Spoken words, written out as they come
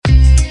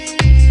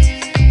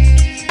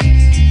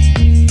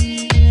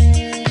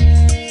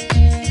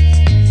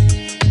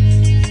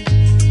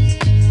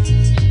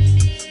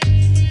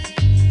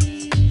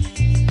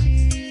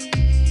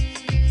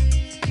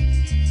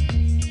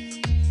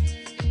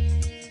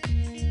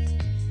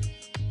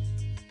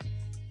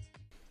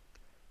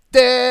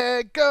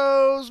There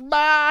goes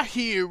my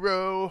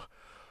hero.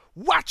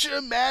 Watch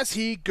him as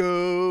he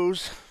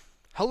goes.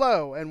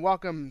 Hello, and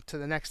welcome to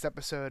the next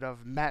episode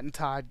of Matt and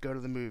Todd Go to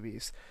the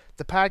Movies,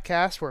 the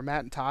podcast where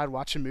Matt and Todd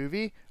watch a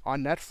movie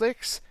on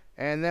Netflix,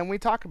 and then we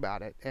talk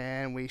about it,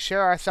 and we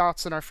share our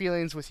thoughts and our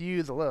feelings with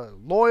you, the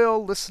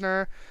loyal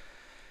listener,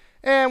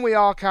 and we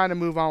all kind of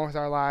move on with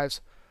our lives,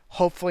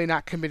 hopefully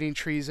not committing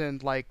treason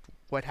like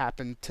what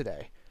happened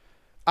today.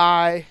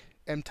 I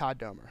am Todd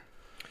Domer.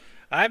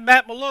 I'm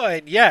Matt Malloy,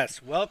 and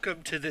yes,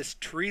 welcome to this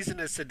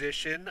treasonous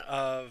edition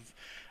of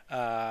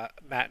Matt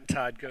and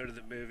Todd Go to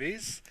the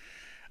Movies.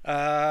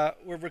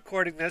 We're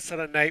recording this on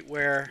a night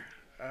where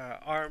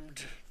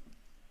armed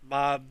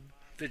mob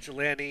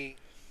vigilante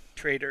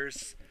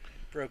traders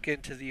broke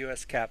into the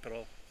U.S.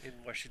 Capitol in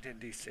Washington,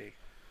 D.C.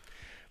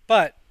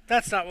 But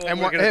that's not what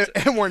we're going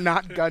to... And we're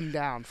not gunned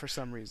down for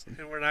some reason.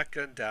 And we're not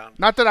gunned down.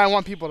 Not that I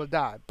want people to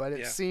die, but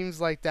it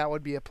seems like that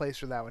would be a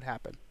place where that would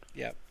happen.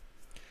 Yep.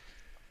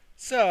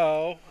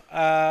 So,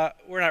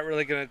 we're not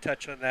really going to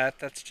touch on that.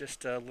 That's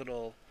just a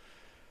little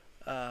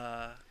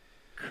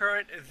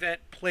current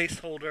event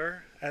placeholder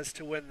as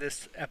to when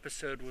this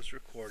episode was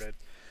recorded.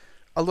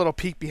 A little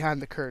peek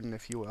behind the curtain,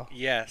 if you will.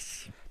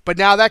 Yes. But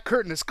now that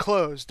curtain is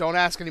closed. Don't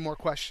ask any more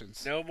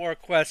questions. No more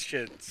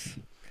questions.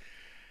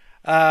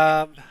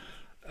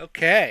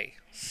 Okay.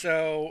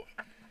 So,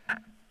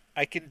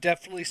 I can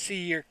definitely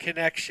see your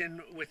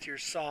connection with your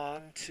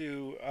song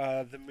to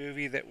the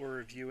movie that we're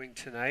reviewing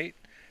tonight,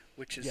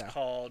 which is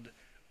called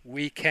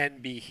We Can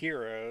Be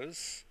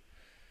Heroes.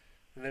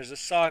 And there's a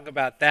song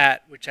about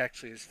that, which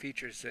actually is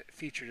featured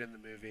in the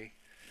movie.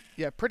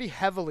 Yeah, pretty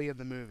heavily in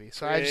the movie.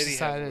 So I just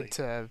decided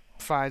to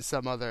find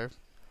some other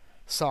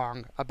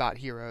song about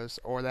heroes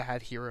or that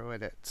had hero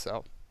in it.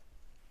 So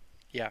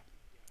yeah.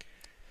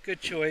 Good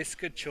choice,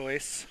 good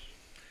choice.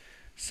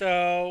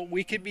 So,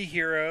 We Can Be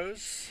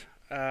Heroes,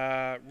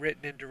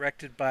 written and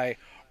directed by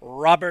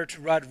Robert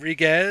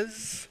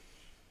Rodriguez,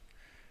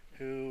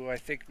 who I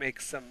think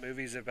makes some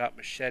movies about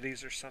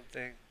machetes or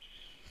something.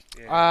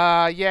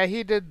 Yeah,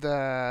 he did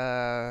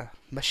the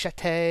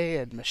Machete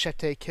and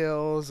Machete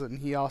Kills,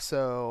 and he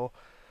also,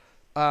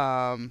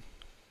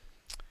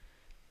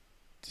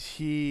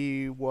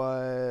 he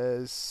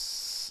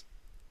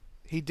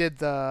did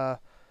the,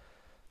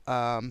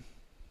 oh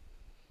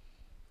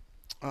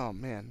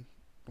man,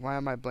 why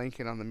am I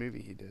blanking on the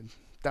movie he did?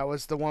 That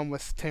was the one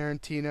with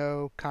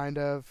Tarantino, kind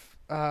of,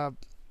 Planet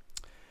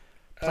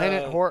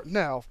Horror,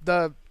 no,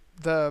 the,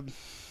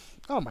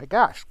 oh my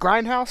gosh,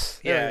 Grindhouse?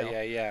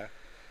 Yeah.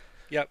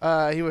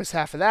 Yep. He was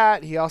half of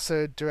that. He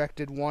also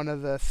directed one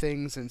of the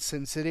things in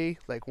Sin City,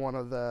 like one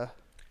of the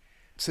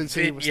Sin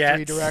City was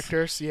 3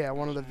 directors. Yeah,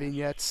 one of the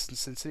vignettes in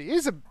Sin City.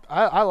 He's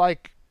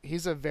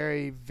a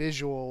very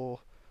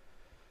visual,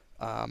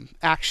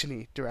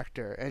 actiony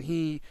director, and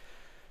he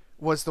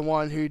was the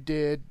one who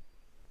did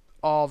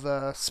all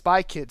the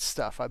Spy Kids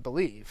stuff, I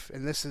believe.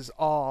 And this is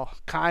all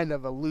kind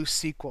of a loose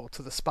sequel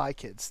to the Spy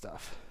Kids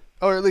stuff,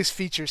 or at least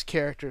features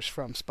characters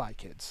from Spy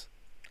Kids.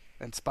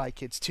 And Spy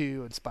Kids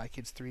 2 and Spy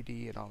Kids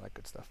 3D and all that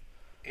good stuff.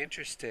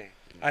 Interesting.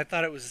 I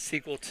thought it was a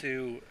sequel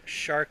to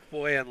Shark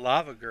Boy and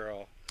Lava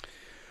Girl.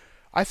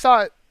 I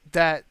thought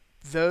that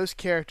those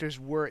characters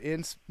were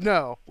in...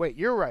 No, wait,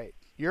 you're right.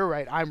 You're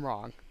right. I'm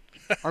wrong.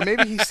 Or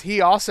maybe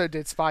he also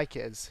did Spy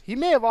Kids. He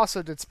may have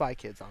also did Spy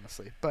Kids,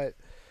 honestly. But,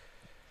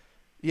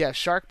 yeah,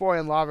 Shark Boy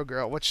and Lava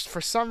Girl, which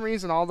for some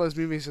reason all those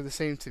movies are the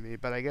same to me.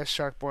 But I guess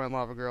Shark Boy and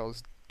Lava Girl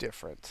is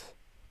different.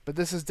 But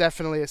this is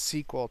definitely a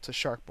sequel to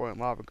Shark Boy and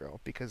Lava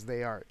Girl because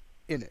they are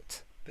in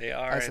it. They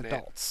are as in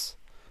adults.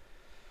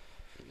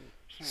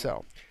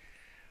 So,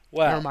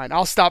 well, never mind.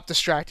 I'll stop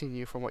distracting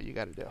you from what you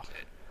got to do.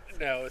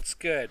 No, it's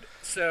good.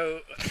 So,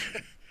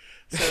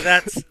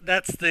 that's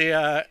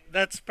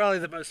probably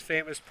the most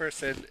famous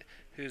person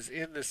who's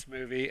in this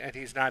movie, and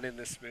he's not in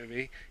this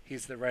movie.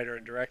 He's the writer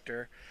and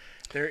director.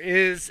 There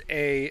is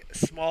a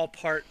small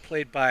part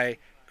played by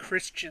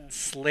Christian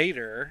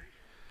Slater.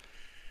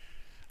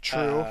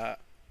 True.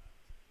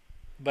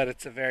 But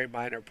it's a very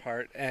minor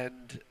part,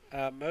 and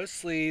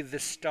mostly the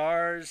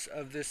stars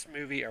of this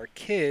movie are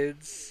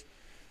kids,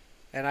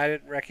 and I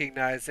didn't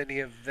recognize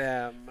any of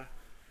them.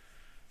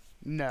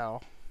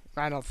 No,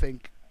 I don't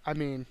think. I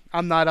mean,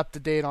 I'm not up to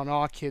date on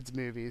all kids'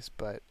 movies,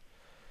 but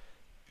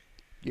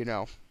you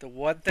know. The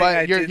one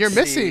thing you're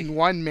missing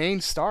one main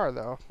star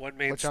though. One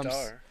main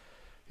star.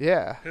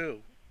 Yeah. Who?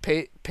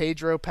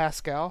 Pedro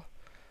Pascal.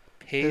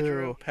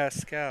 Pedro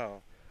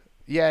Pascal.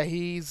 Yeah,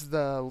 he's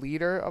the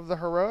leader of the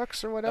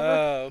Heroics or whatever.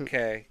 Oh,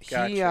 okay.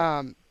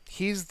 Gotcha.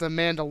 He's the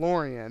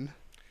Mandalorian,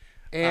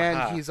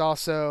 and he's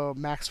also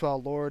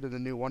Maxwell Lord in the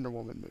new Wonder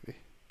Woman movie.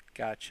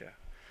 Gotcha.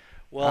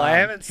 Well, I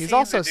haven't seen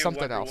also the new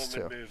something Wonder else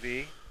Woman too.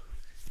 movie,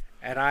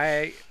 and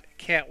I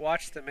can't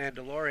watch The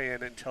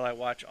Mandalorian until I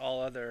watch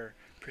all other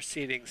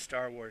preceding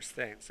Star Wars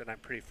things, and I'm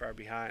pretty far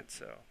behind.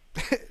 So,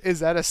 is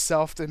that a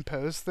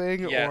self-imposed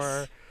thing, yes.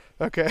 or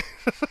okay?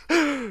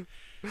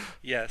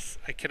 Yes,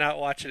 I cannot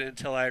watch it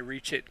until I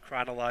reach it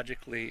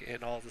chronologically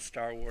in all the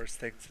Star Wars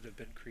things that have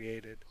been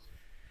created.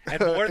 And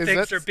more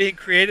things are being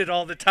created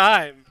all the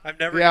time. I've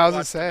never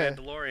watched The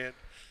Mandalorian.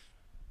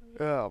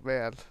 Oh,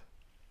 man.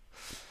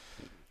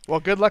 Well,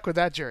 good luck with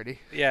that journey.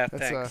 Yeah,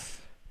 thanks.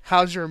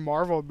 How's your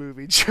Marvel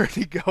movie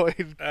journey going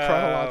in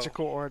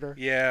chronological order?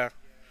 Yeah.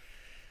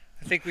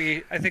 I think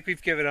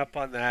we've given up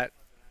on that.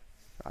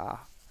 Okay.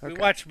 We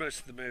watched most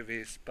of the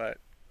movies, but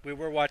we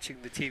were watching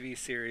the TV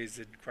series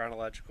in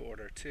chronological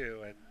order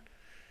too, and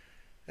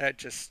that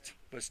just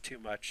was too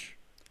much.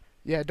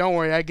 Yeah, don't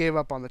worry, I gave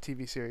up on the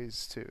TV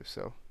series too,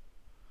 so.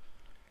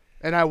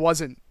 And I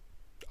wasn't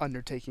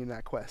undertaking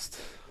that quest.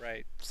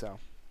 Right. So.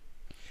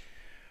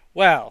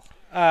 Well,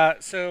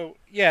 so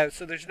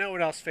there's no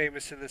one else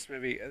famous in this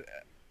movie.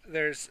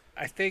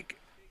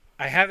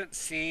 I haven't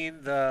seen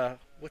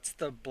what's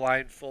the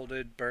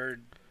blindfolded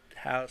bird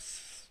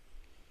house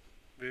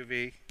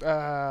movie?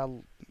 I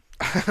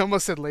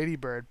almost said Lady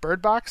Bird.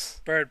 Bird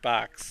Box? Bird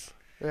Box.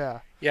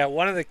 Yeah. Yeah,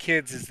 one of the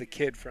kids is the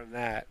kid from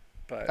that.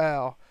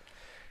 But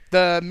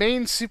the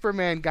main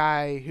Superman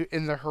guy who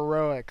in the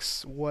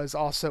Heroics was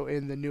also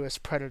in the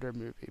newest Predator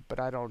movie, but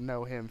I don't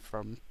know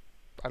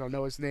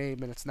his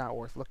name, and it's not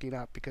worth looking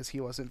up because he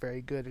wasn't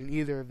very good in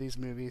either of these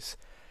movies.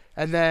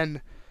 And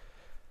then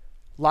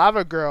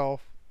Lava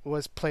Girl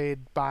was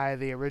played by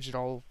the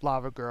original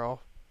Lava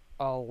Girl,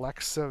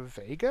 Alexa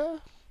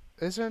Vega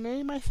is her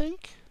name, I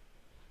think.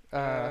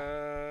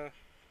 But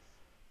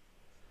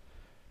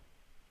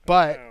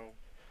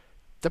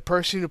the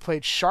person who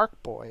played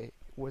Shark Boy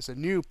was a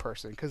new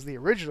person because the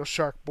original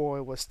Shark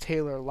Boy was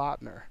Taylor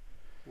Lautner.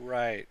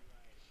 Right.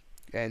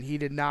 And he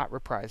did not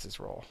reprise his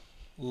role.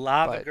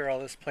 Lava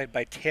Girl is played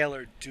by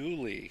Taylor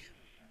Dooley.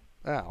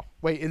 Oh.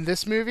 Wait, in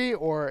this movie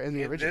or in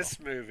the original? In this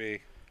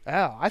movie.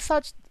 Oh, I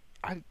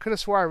could have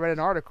swore I read an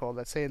article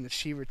that's saying that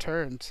she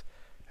returned.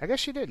 I guess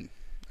she didn't.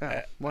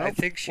 Oh, well, I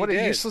think she did. What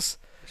a useless...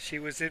 She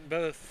was in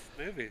both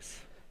movies.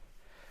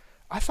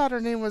 I thought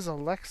her name was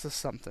Alexa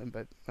something,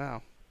 but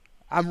no.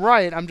 I'm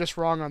right, I'm just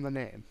wrong on the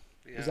name.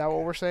 Yeah, is that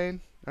what we're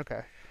saying?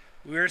 Okay.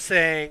 We're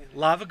saying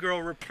Lava Girl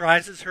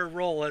reprises her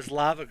role as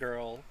Lava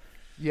Girl.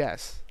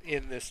 Yes.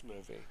 In this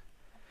movie.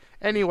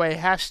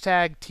 Anyway,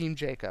 Team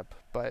Jacob,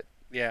 but...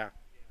 Yeah.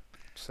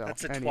 So,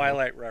 that's a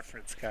Twilight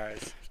reference,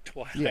 guys.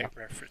 Twilight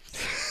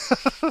reference.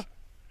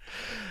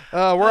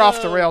 We're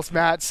off the rails,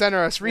 Matt.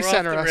 Recenter us. We're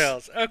off the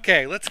rails.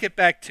 Okay, let's get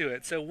back to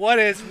it. So what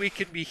is We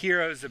Can Be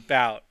Heroes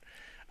about?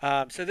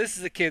 So this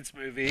is a kid's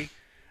movie.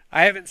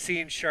 I haven't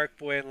seen Shark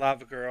Boy and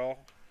Lava Girl.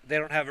 They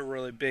don't have a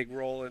really big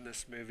role in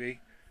this movie,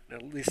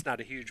 at least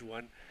not a huge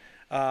one.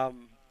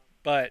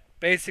 But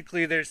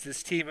basically there's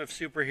this team of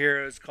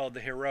superheroes called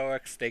the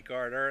Heroics. They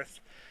guard Earth,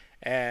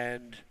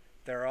 and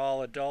they're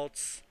all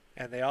adults,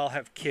 and they all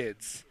have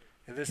kids.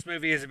 And this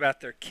movie is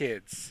about their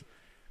kids,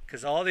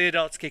 because all the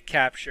adults get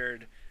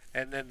captured,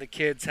 and then the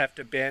kids have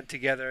to band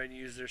together and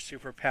use their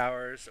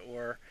superpowers,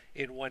 or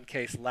in one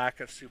case, lack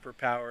of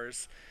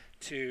superpowers,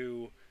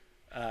 to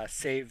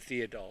save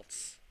the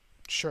adults.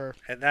 Sure.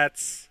 And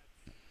that's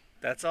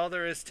all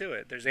there is to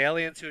it. There's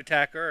aliens who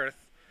attack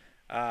Earth,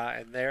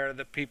 and they're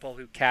the people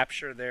who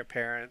capture their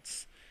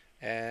parents,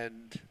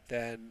 and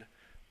then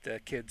the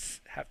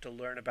kids have to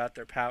learn about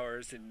their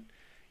powers in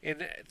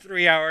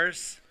 3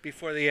 hours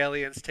before the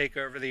aliens take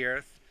over the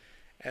Earth.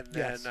 And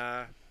then,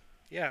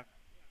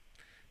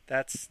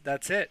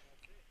 that's it.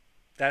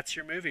 That's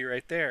your movie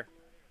right there.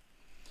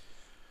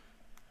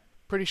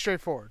 Pretty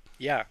straightforward.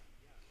 Yeah.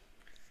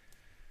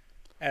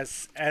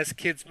 As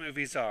kids'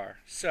 movies are.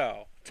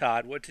 So,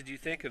 Todd, what did you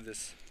think of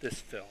this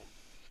film?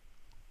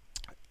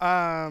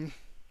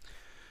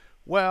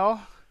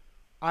 Well,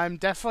 I'm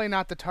definitely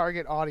not the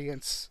target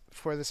audience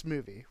for this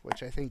movie,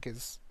 which I think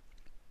is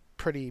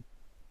pretty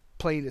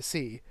plain to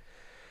see.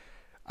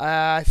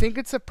 I think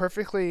it's a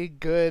perfectly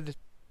good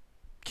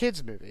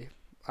kids movie.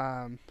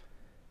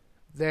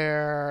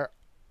 There,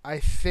 I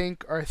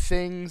think, are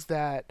things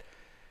that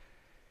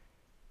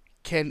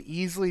can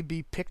easily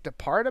be picked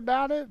apart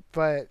about it,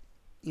 but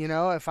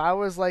if I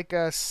was like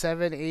a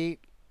 7, 8,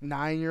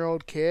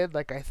 9-year-old kid,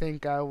 I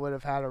think I would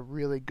have had a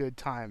really good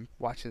time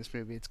watching this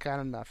movie. It's got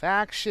enough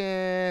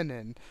action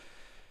and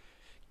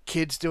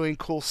kids doing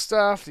cool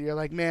stuff that you're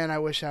like, man, I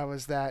wish I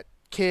was that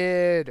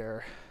kid,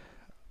 or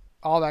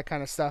all that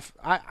kind of stuff.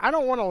 I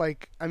don't want to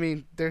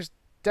there's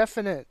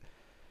definite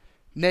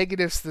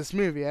negatives to this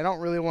movie. I don't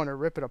really want to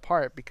rip it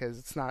apart because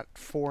it's not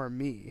for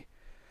me.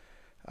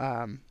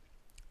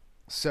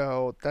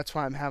 So that's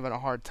why I'm having a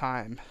hard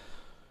time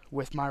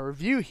with my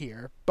review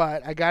here,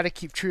 but I got to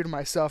keep true to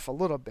myself a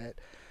little bit.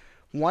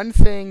 One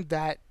thing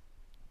that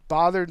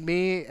bothered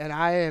me, and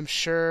I am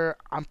sure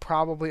I'm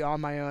probably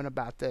on my own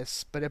about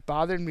this, but it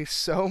bothered me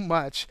so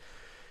much,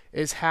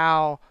 is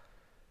how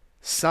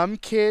some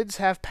kids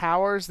have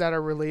powers that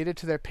are related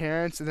to their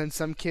parents, and then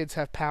some kids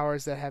have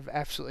powers that have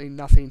absolutely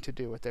nothing to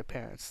do with their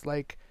parents.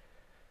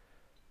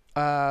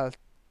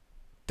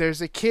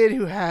 There's a kid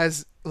who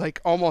has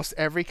almost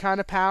every kind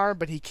of power,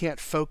 but he can't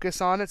focus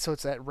on it, so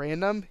it's at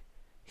random.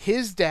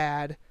 His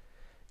dad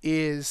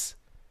is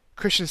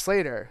Christian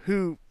Slater,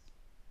 who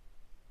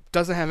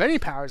doesn't have any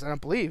powers, I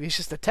don't believe. He's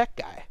just a tech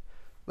guy.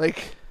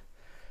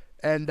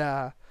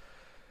 And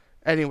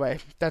Anyway,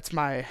 that's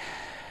my.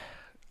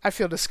 I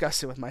feel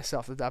disgusted with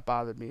myself that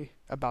bothered me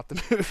about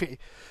the movie.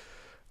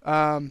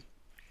 Um,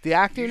 the You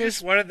acting just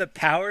is wanted the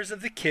powers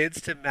of the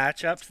kids to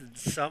match up in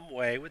some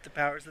way with the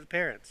powers of the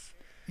parents.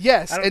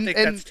 yes, I don't think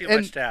that's too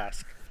much to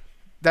ask.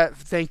 that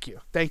thank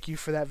you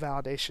for that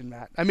validation,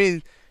 Matt. I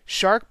mean,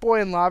 Shark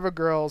Boy and Lava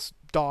Girl's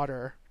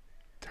daughter,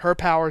 her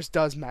powers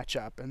does match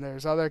up, and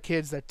there's other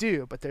kids that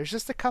do, but there's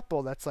just a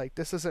couple that's like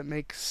this doesn't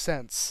make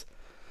sense.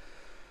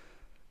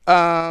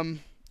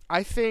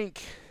 I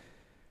think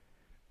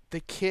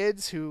the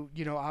kids who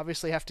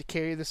obviously have to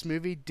carry this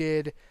movie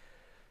did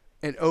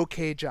an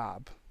okay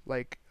job.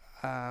 Like,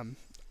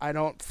 I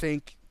don't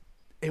think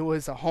it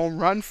was a home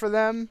run for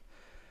them,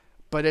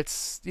 but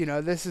it's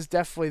this is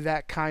definitely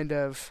that kind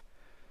of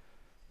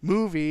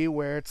movie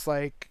where it's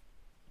like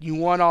you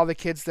want all the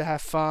kids to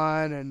have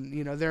fun,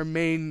 and their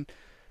main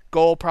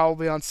goal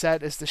probably on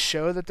set is to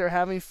show that they're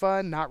having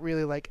fun, not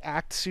really like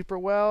act super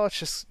well. It's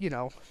just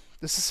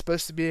this is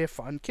supposed to be a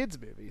fun kids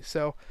movie,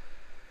 so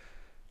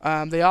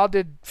they all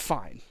did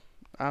fine.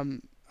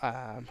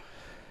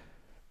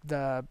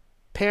 The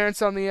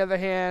parents, on the other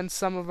hand,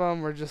 some of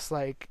them were just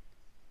like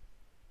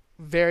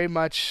very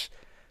much.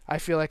 I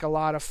feel like a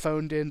lot of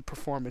phoned in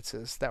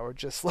performances that were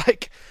just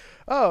like,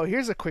 oh,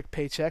 here's a quick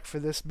paycheck for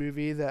this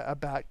movie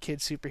about kid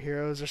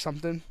superheroes or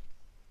something.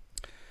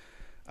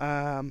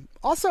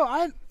 Also,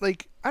 I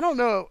don't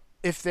know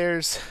if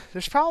there's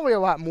probably a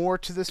lot more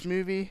to this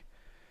movie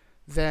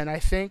than I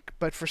think,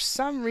 but for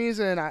some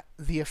reason,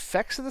 the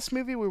effects of this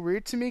movie were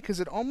weird to me because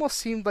it almost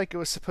seemed like it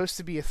was supposed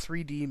to be a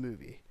 3D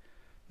movie.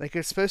 Like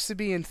it's supposed to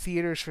be in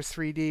theaters for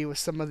 3D with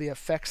some of the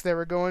effects they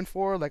were going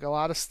for, like a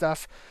lot of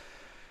stuff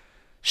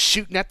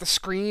shooting at the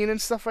screen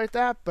and stuff like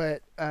that.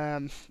 But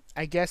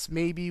I guess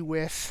maybe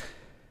with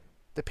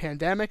the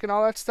pandemic and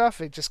all that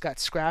stuff, it just got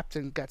scrapped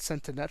and got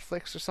sent to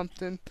Netflix or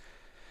something.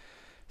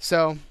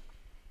 So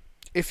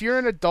if you're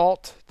an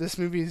adult, this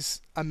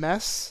movie's a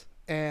mess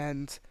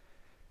and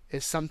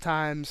is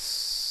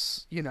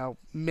sometimes,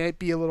 may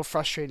be a little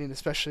frustrating,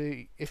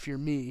 especially if you're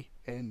me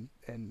and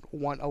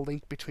want a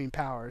link between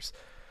powers.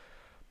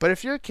 But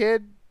if you're a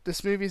kid,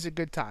 this movie's a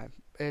good time.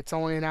 It's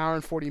only an hour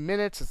and 40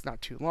 minutes. It's not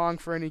too long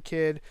for any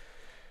kid.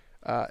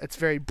 It's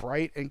very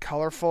bright and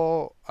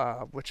colorful,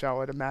 which I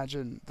would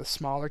imagine the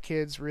smaller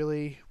kids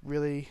really,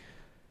 really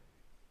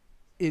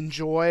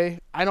enjoy.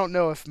 I don't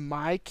know if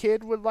my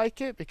kid would like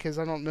it because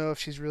I don't know if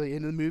she's really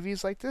into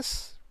movies like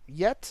this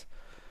yet.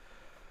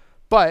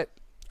 But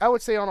I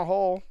would say on a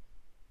whole,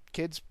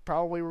 kids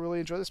probably will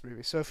really enjoy this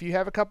movie. So if you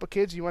have a couple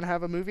kids, you want to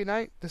have a movie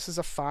night, this is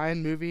a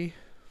fine movie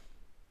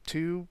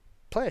to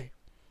play.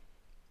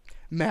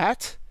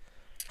 Matt,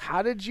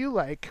 how did you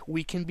like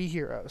We Can Be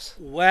Heroes?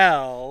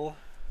 Well,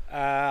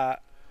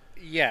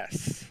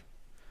 yes.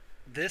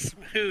 This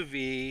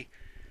movie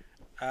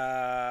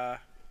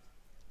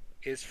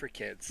is for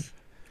kids.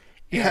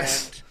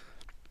 Yes. And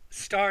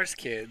stars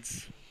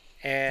kids.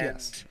 And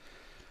Yes.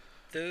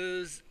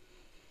 those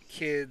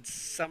kids,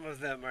 some of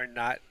them are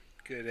not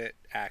good at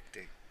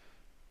acting.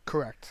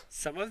 Correct.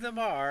 Some of them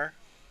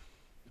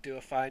do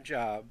a fine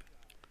job.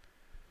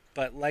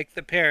 But like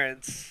the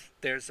parents,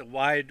 there's a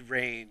wide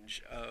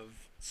range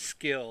of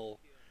skill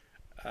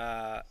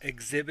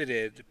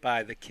exhibited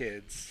by the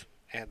kids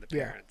and the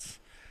parents.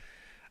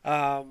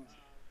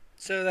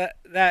 So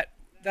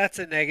that's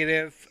a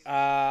negative.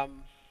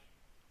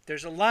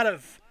 There's a lot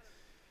of,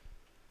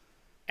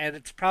 and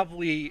it's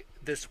probably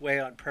this way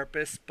on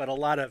purpose, but a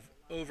lot of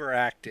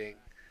overacting.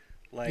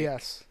 Like,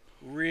 yes.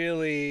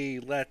 Really,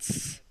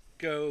 let's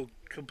go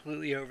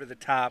completely over the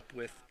top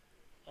with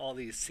all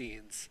these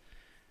scenes.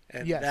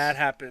 And that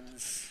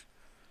happens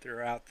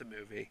throughout the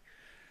movie.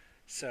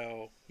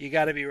 So you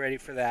got to be ready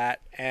for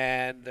that.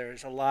 And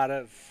there's a lot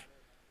of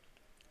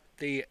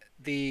the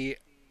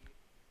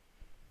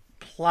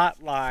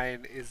plot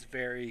line is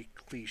very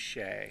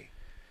cliche.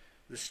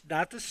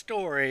 Not the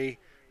story,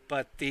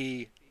 but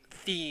the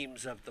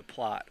themes of the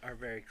plot are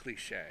very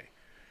cliche.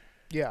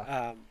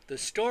 Yeah. The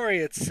story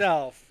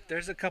itself,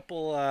 there's a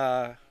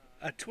couple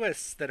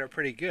twists that are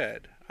pretty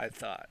good, I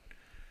thought,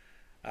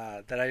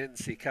 that I didn't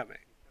see coming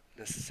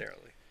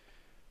necessarily.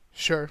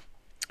 Sure.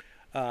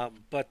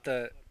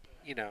 But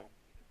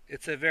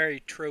it's a very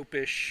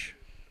tropish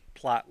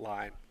plot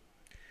line.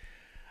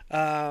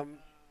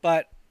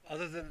 But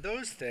other than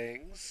those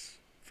things,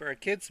 for a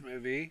kids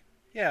movie,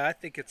 yeah, I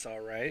think it's all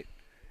right.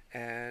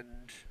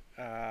 And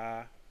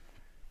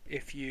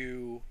if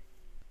you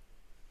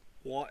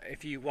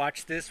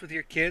watch this with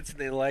your kids and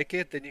they like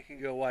it, then you can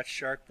go watch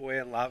Shark Boy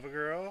and Lava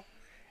Girl.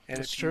 And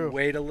That's if true. you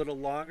wait a little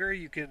longer,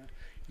 you can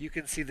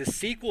see the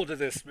sequel to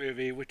this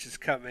movie, which is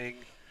coming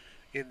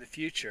in the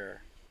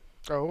future.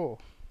 Oh.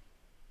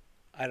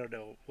 I don't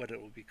know what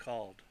it will be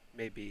called.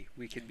 Maybe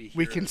We Can Be Heroes.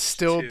 We Can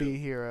Still too. Be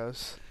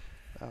Heroes.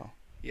 Oh.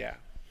 Yeah.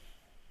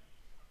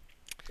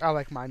 I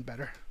like mine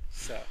better.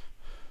 So,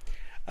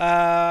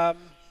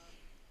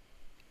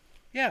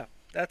 yeah,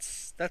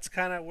 that's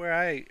kind of where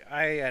I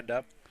end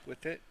up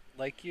with it.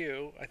 Like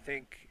you, I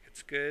think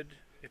it's good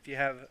if you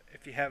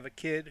have a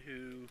kid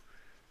who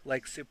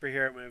like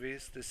superhero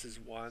movies. This is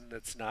one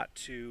that's not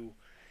too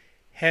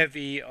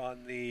heavy uh,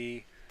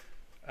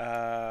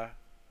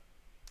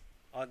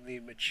 on the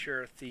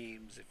mature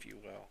themes, if you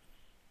will.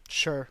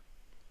 Sure.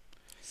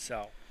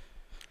 So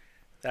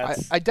I,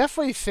 that's I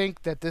definitely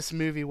think that this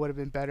movie would have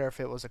been better if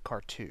it was a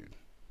cartoon.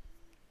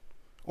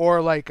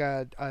 Or like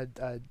a I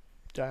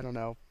don't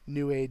know,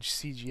 new age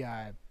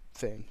CGI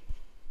thing.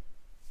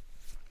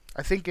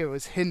 I think it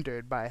was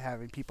hindered by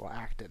having people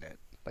act in it,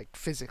 like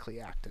physically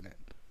act in it.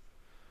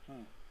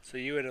 so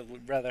you would have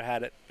rather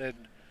had it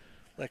been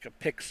like a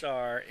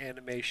Pixar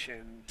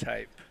animation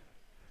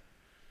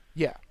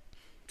Yeah.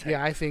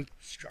 Yeah, I think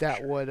that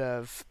structure. would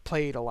have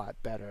played a lot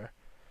better.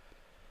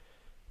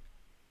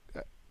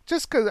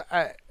 Just because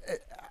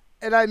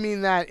and I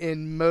mean that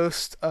in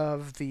most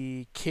of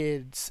the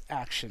kids'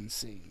 action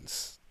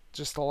scenes.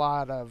 Just a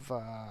lot of,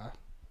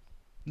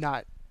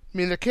 not, I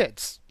mean, they're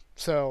kids.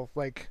 So,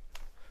 like,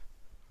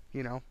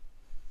 you know,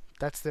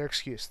 that's their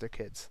excuse. They're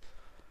kids.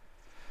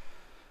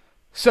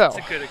 That's So,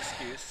 a good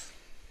excuse.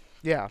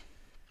 yeah.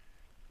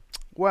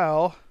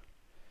 Well,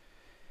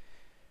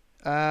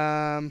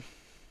 um,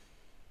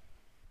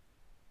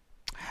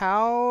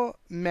 how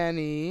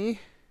many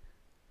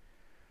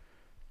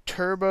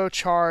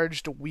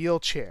turbocharged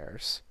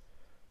wheelchairs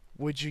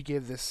would you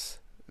give this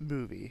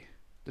movie?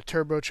 The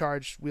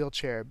turbocharged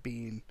wheelchair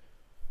being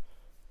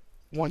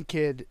one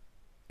kid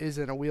is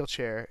in a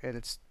wheelchair and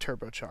it's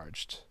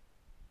turbocharged.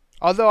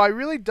 Although I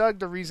really dug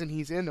the reason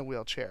he's in a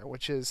wheelchair,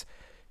 which is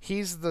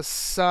he's the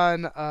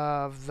son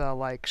of the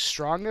like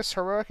strongest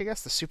heroic, I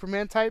guess, the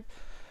Superman type,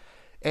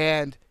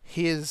 and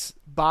his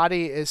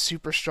body is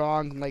super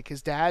strong like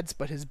his dad's,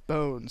 but his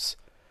bones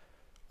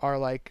are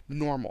like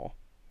normal.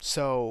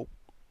 So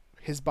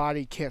his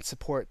body can't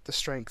support the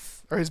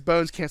strength, or his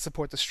bones can't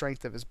support the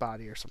strength of his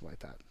body, or something like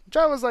that. Which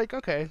I was like,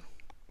 okay,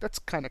 that's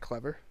kind of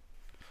clever.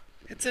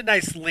 It's a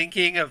nice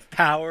linking of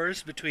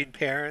powers between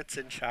parents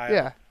and child.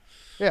 Yeah,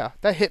 yeah,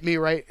 that hit me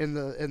right in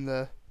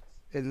the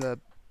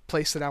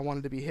place that I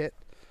wanted to be hit.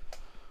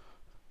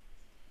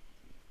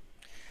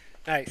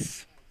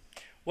 Nice.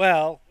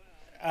 Well,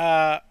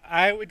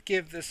 I would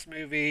give this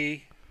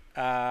movie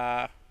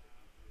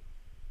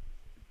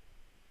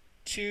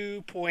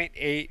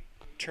 2.8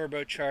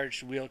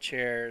 turbocharged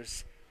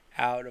wheelchairs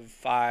out of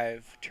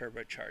 5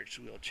 turbocharged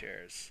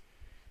wheelchairs.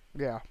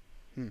 Yeah.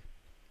 Hmm.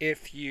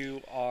 If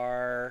you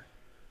are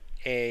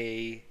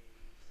a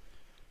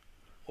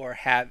or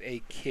have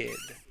a kid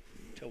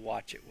to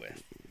watch it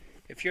with.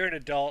 If you're an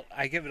adult,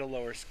 I give it a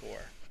lower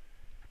score.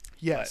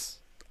 Yes,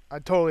 I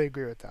totally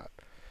agree with that.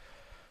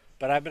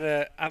 But I'm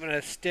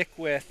gonna stick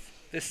with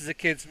this is a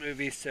kids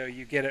movie, so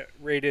you get it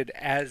rated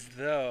as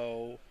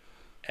though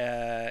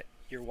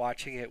you're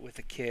watching it with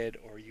a kid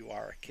or you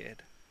are a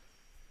kid.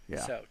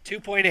 Yeah. So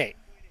 2.8.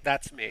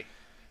 That's me.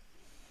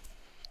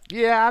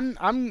 Yeah,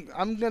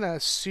 I'm gonna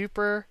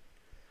super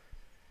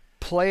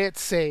play it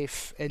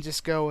safe and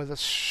just go with a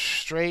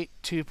straight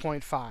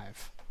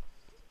 2.5.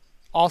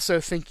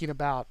 Also thinking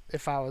about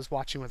if I was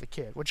watching with a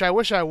kid, which I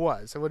wish I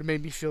was. It would have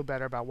made me feel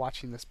better about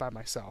watching this by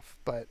myself.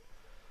 But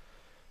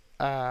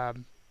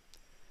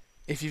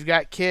if you've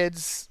got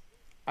kids,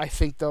 I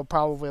think they'll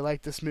probably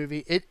like this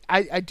movie.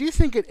 I do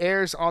think it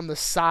airs on the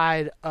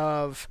side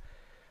of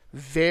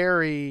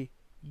very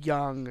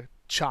young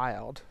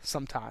child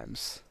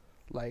sometimes.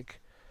 Like,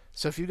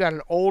 so if you've got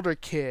an older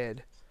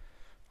kid,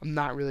 I'm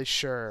not really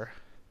sure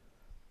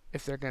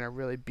if they're going to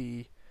really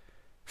be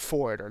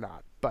for it or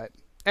not. But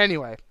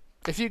anyway,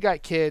 if you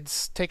got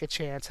kids, take a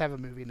chance, have a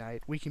movie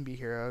night. We can be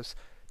heroes.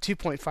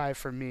 2.5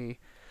 for me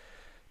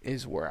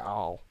is where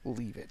I'll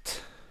leave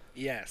it.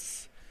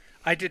 Yes.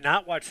 I did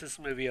not watch this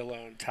movie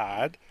alone,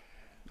 Todd.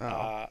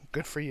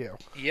 Good for you.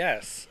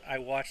 Yes, I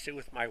watched it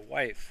with my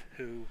wife,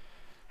 who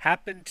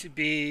happened to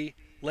be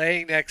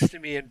laying next to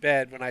me in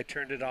bed when I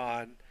turned it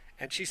on,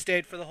 and she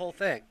stayed for the whole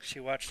thing. She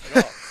watched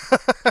it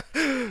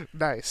all.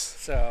 Nice.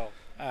 So,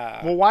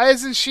 well, why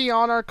isn't she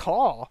on our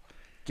call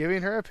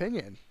giving her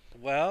opinion?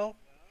 well,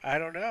 I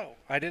don't know.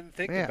 I didn't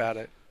think Man. about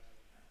it.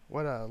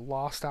 What a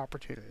lost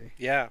opportunity.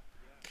 Yeah.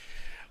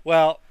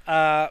 Well,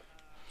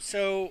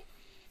 so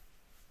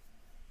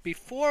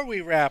before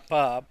we wrap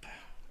up,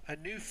 a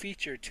new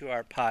feature to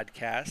our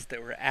podcast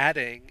that we're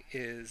adding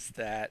is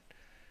that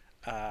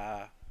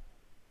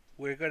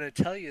we're going to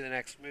tell you the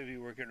next movie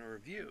we're going to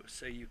review,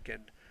 so you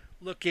can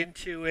look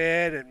into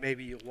it and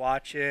maybe you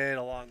watch it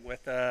along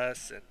with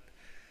us and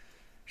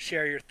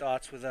share your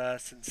thoughts with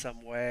us in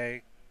some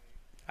way.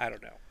 I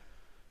don't know,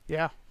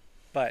 Yeah.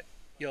 but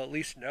you'll at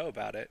least know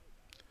about it.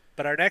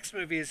 But our next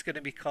movie is going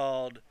to be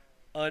called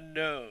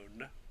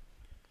Unknown,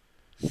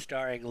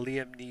 starring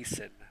Liam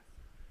Neeson.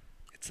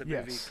 It's a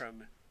movie Yes.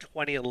 from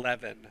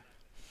 2011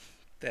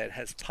 that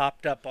has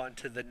popped up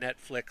onto the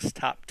Netflix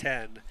top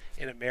 10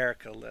 in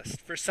America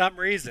list for some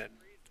reason,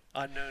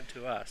 unknown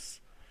to us.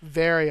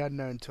 Very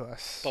unknown to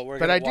us. But we're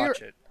going to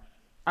watch it.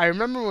 I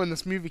remember when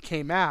this movie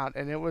came out,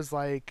 and it was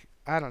like,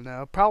 I don't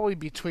know, probably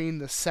between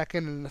the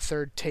second and the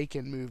third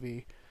Taken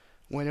movie,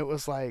 when it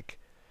was like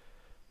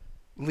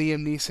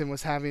Liam Neeson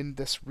was having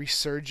this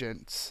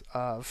resurgence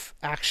of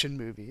action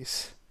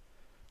movies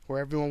where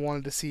everyone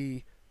wanted to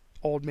see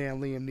old man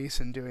Liam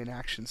Neeson doing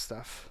action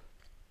stuff.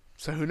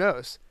 So who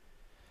knows?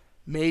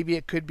 Maybe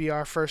it could be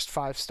our first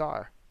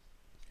 5-star.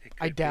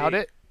 I doubt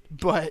it,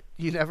 but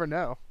you never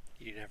know.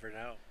 You never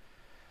know.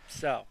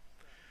 So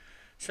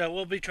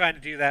we'll be trying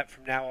to do that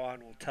from now on.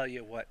 We'll tell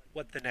you what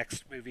the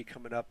next movie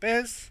coming up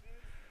is.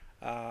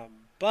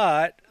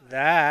 But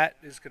that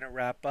is going to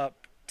wrap up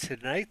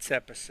tonight's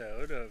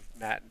episode of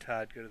Matt and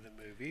Todd Go to the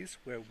Movies,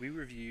 where we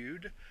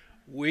reviewed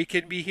We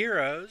Can Be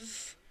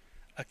Heroes,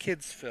 a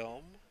kids'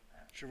 film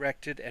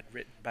directed and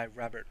written by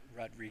Robert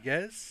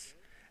Rodriguez.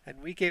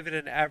 And we gave it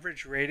an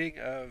average rating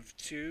of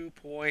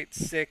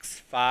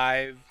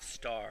 2.65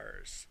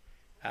 stars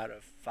out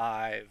of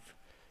 5.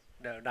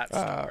 No, not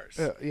stars.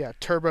 Yeah,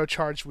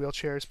 turbocharged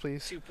wheelchairs,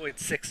 please.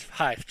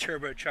 2.65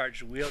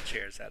 turbocharged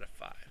wheelchairs out of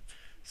 5.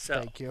 So,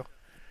 thank you.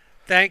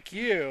 Thank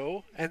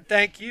you, and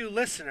thank you,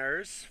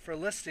 listeners, for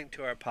listening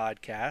to our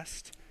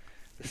podcast.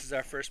 This is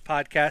our first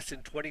podcast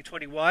in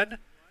 2021.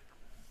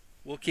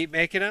 We'll keep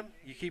making them.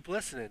 You keep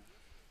listening.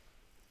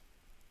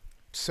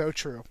 So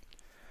true.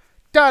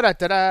 Da da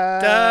da da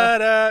Da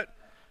da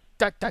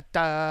da da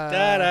da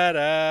da da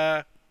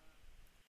da.